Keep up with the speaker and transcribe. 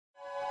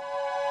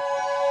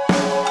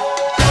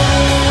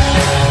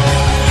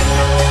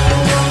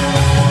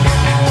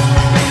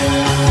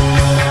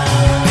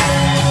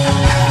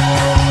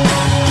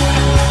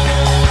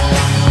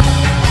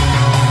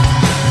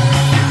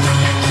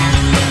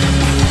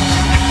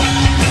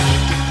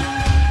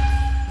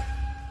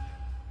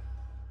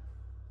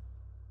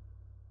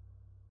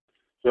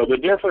So the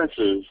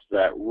differences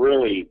that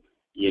really,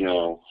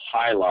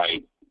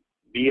 highlight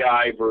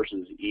BI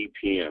versus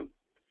EPM.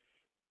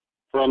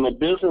 From a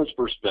business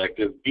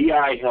perspective,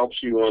 BI helps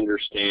you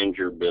understand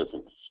your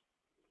business.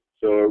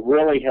 So it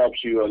really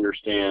helps you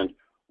understand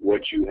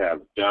what you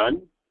have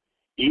done.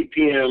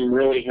 EPM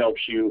really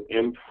helps you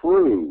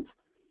improve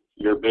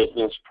your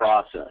business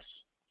process.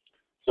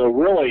 So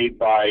really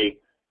by,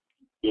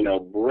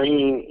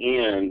 bringing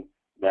in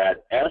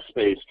that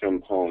Essbase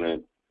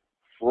component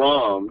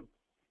from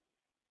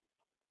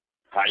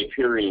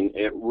Hyperion,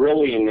 it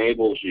really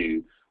enables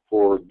you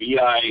for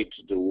BI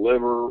to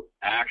deliver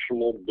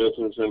actual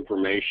business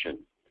information.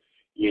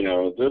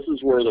 This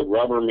is where the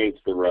rubber meets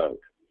the road.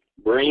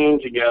 Bringing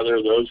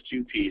together those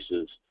two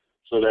pieces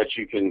so that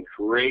you can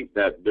create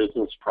that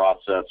business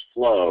process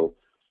flow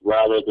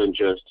rather than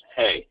just,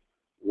 hey,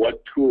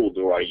 what tool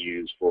do I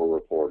use for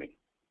reporting?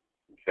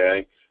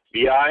 Okay?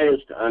 BI is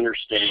to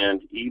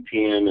understand,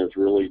 EPM is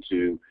really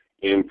to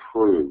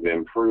improve,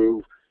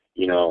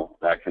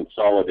 that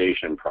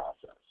consolidation process.